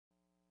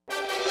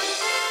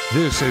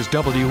This is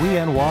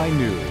WENY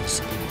News.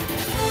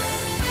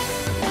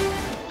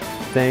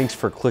 Thanks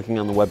for clicking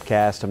on the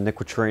webcast. I'm Nick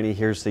Witraney.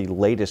 Here's the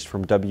latest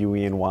from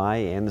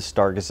WENY and the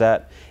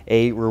Star-Gazette.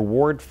 A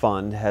reward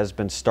fund has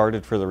been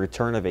started for the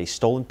return of a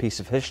stolen piece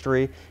of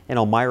history in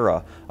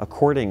Elmira.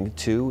 According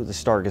to the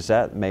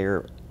Star-Gazette,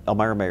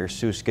 Elmira Mayor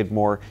Sue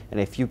Skidmore and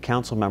a few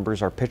council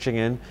members are pitching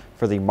in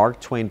for the Mark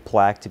Twain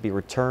plaque to be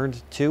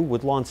returned to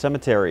Woodlawn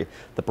Cemetery.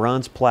 The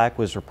bronze plaque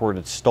was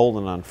reported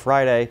stolen on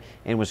Friday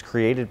and was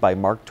created by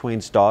Mark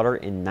Twain's daughter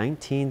in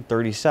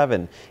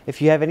 1937.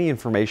 If you have any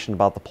information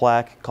about the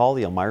plaque, call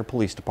the Elmira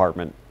Police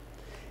Department.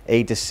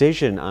 A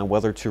decision on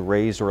whether to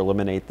raise or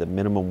eliminate the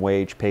minimum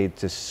wage paid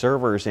to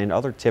servers and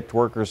other tipped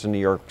workers in New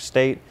York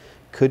State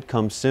could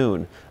come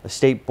soon. A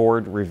state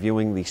board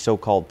reviewing the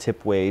so-called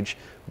tip wage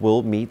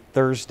will meet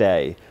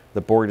Thursday.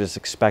 The board is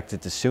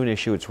expected to soon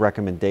issue its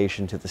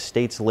recommendation to the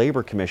state's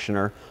labor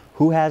commissioner,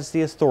 who has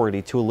the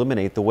authority to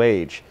eliminate the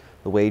wage.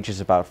 The wage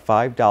is about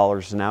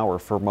 $5 an hour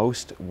for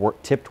most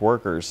tipped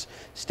workers.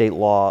 State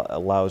law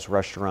allows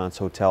restaurants,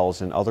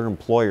 hotels, and other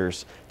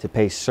employers to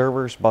pay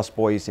servers,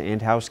 busboys,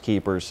 and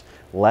housekeepers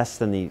less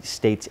than the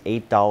state's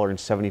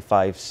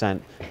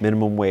 $8.75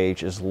 minimum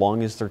wage as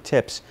long as their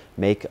tips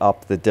make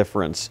up the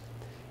difference.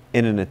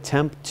 In an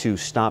attempt to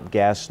stop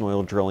gas and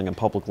oil drilling on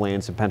public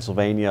lands in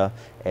Pennsylvania,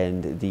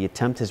 and the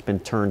attempt has been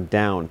turned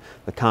down.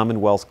 The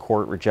Commonwealth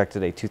Court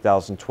rejected a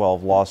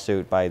 2012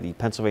 lawsuit by the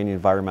Pennsylvania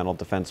Environmental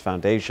Defense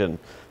Foundation.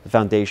 The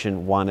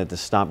foundation wanted to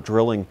stop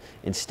drilling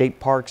in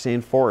state parks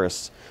and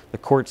forests. The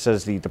court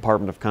says the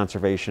Department of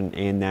Conservation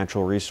and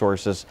Natural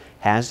Resources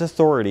has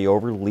authority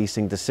over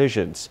leasing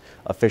decisions.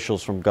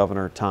 Officials from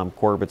Governor Tom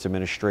Corbett's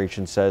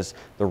administration says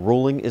the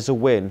ruling is a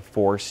win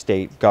for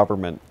state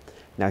government.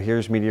 Now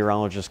here's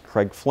meteorologist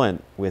Craig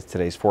Flint with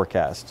today's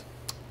forecast.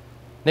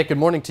 Nick, good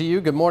morning to you.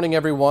 Good morning,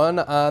 everyone.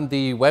 On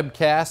the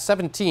webcast,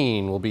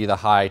 17 will be the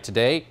high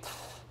today.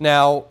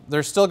 Now,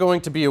 there's still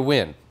going to be a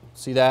wind.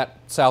 See that?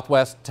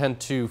 Southwest 10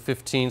 to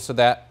 15, so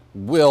that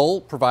will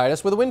provide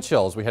us with a wind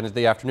chill as we head into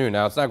the afternoon.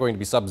 Now, it's not going to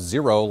be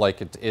sub-zero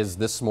like it is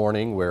this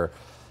morning, where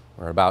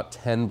we're about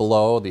 10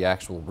 below the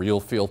actual real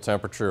field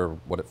temperature, or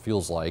what it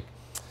feels like.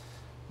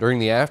 During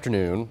the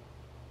afternoon,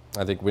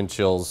 I think wind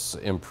chills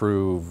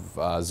improve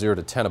 0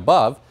 to 10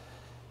 above.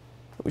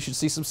 We should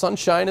see some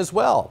sunshine as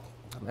well.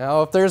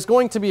 Now, if there's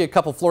going to be a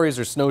couple flurries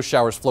or snow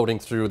showers floating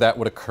through, that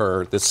would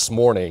occur this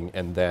morning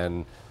and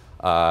then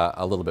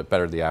a little bit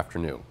better the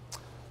afternoon.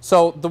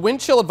 So the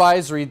wind chill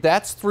advisory,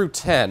 that's through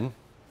 10.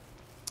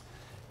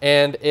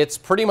 And it's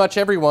pretty much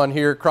everyone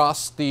here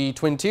across the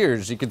Twin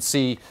Tiers. You can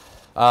see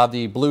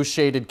the blue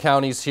shaded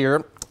counties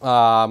here,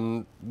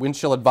 wind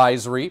chill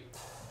advisory.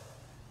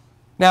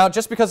 Now,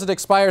 just because it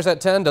expires at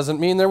 10 doesn't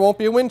mean there won't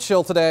be a wind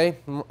chill today.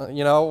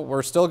 You know,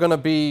 we're still going to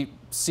be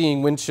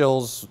seeing wind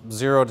chills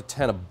 0 to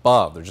 10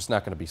 above. They're just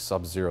not going to be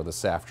sub-zero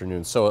this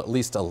afternoon. So at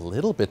least a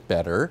little bit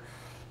better,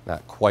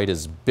 not quite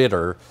as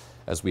bitter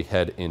as we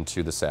head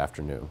into this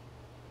afternoon.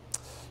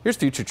 Here's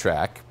future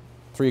track.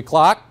 3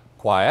 o'clock,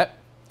 quiet.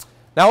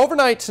 Now,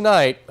 overnight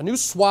tonight, a new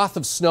swath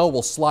of snow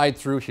will slide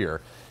through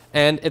here.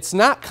 And it's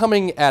not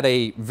coming at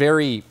a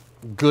very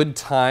good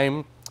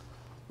time.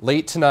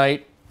 Late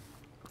tonight,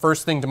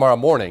 first thing tomorrow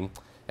morning,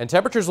 and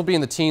temperatures will be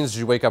in the teens as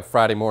you wake up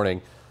Friday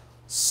morning.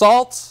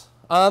 Salt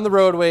on the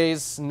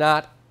roadways,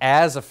 not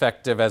as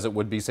effective as it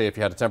would be, say, if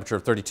you had a temperature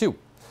of 32.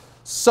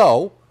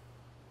 So,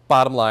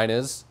 bottom line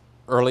is,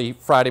 early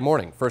Friday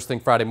morning, first thing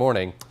Friday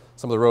morning,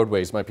 some of the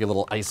roadways might be a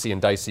little icy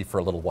and dicey for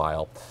a little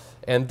while.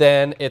 And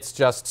then it's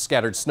just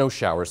scattered snow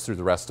showers through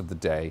the rest of the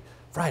day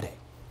Friday.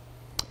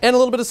 And a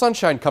little bit of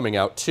sunshine coming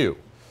out, too.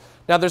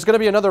 Now, there's going to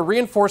be another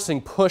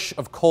reinforcing push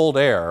of cold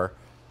air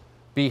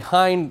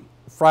behind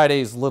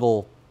Friday's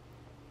little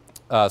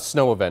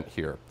snow event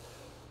here.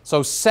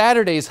 So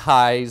Saturday's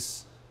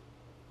highs,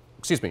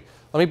 excuse me,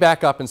 let me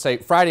back up and say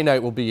Friday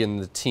night will be in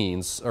the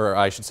teens, or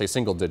I should say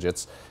single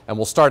digits, and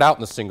we'll start out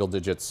in the single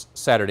digits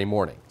Saturday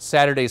morning.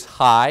 Saturday's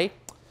high,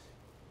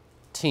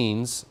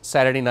 teens,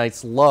 Saturday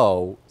night's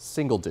low,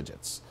 single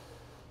digits.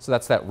 So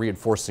that's that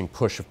reinforcing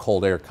push of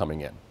cold air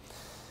coming in.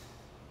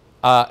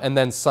 And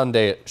then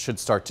Sunday it should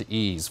start to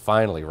ease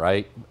finally,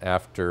 right?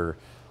 After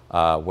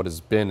what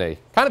has been a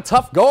kind of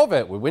tough go of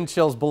it with wind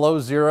chills below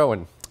 0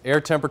 and air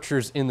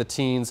temperatures in the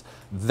teens.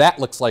 That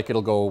looks like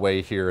it'll go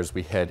away here as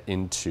we head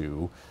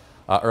into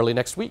early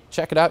next week.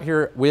 Check it out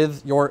here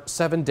with your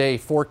 7-day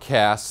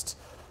forecast.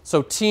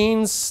 So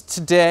teens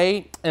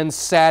today and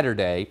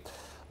Saturday.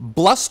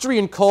 Blustery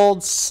and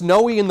cold,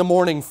 snowy in the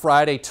morning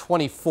Friday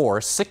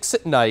 24, 6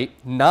 at night,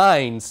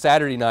 9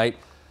 Saturday night,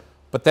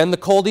 but then the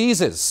cold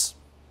eases.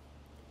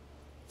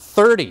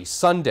 30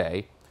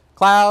 Sunday,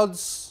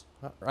 clouds,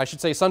 I should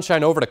say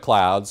sunshine over to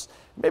clouds,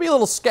 maybe a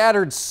little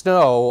scattered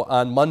snow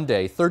on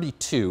Monday,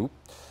 32.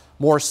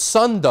 More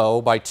sun,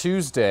 though, by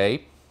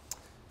Tuesday,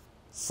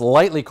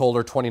 slightly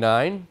colder,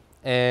 29,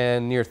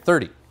 and near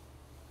 30.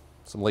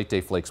 Some late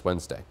day flakes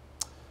Wednesday.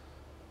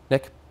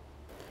 Nick?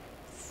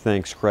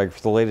 Thanks, Craig.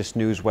 For the latest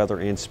news, weather,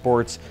 and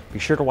sports, be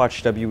sure to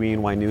watch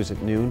WENY News at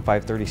noon,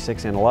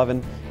 5:36 and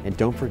 11. And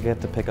don't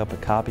forget to pick up a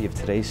copy of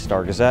today's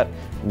Star Gazette.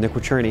 I'm Nick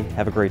Wetrini.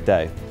 Have a great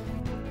day.